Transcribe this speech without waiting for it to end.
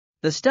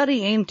The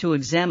study aimed to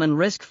examine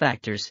risk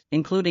factors,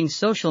 including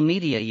social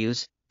media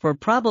use, for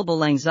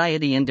probable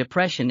anxiety and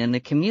depression in the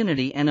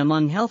community and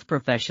among health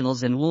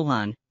professionals in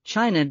Wuhan,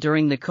 China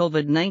during the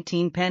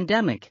COVID-19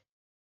 pandemic.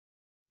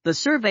 The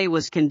survey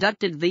was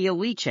conducted via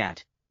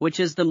WeChat,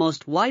 which is the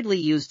most widely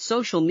used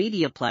social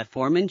media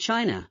platform in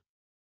China.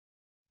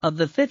 Of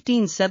the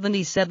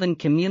 1577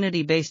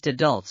 community-based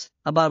adults,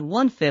 about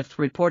one-fifth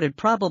reported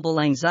probable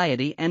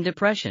anxiety and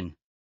depression.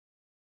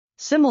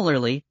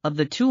 Similarly, of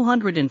the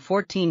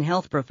 214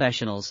 health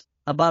professionals,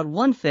 about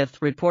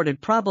one-fifth reported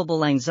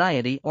probable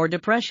anxiety or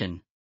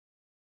depression.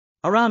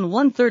 Around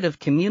one-third of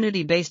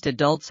community-based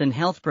adults and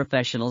health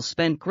professionals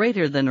spent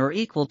greater than or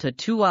equal to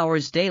 2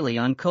 hours daily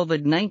on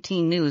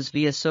COVID-19 news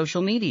via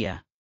social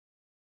media.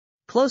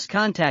 Close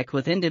contact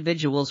with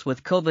individuals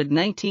with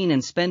COVID-19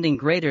 and spending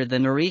greater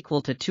than or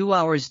equal to 2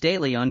 hours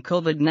daily on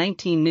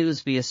COVID-19 news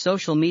via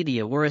social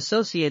media were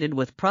associated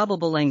with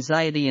probable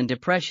anxiety and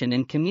depression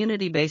in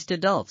community-based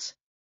adults.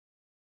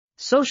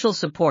 Social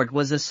support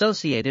was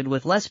associated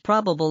with less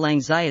probable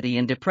anxiety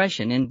and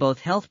depression in both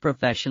health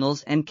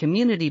professionals and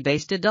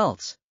community-based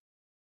adults.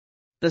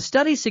 The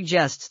study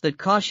suggests that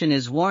caution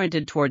is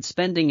warranted toward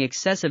spending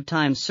excessive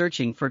time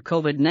searching for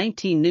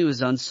COVID-19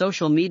 news on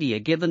social media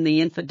given the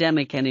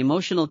infodemic and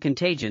emotional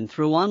contagion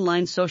through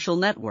online social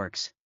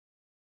networks.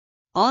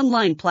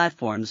 Online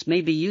platforms may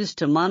be used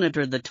to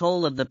monitor the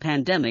toll of the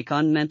pandemic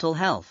on mental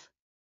health.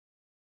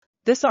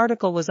 This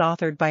article was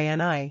authored by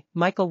N.I.,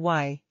 Michael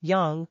Y.,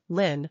 Yang,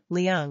 Lin,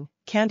 Leung,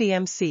 Candi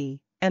MC,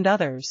 and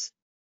others.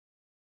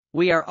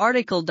 We are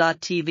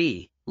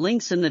RTCLTV,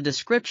 links in the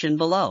description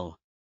below.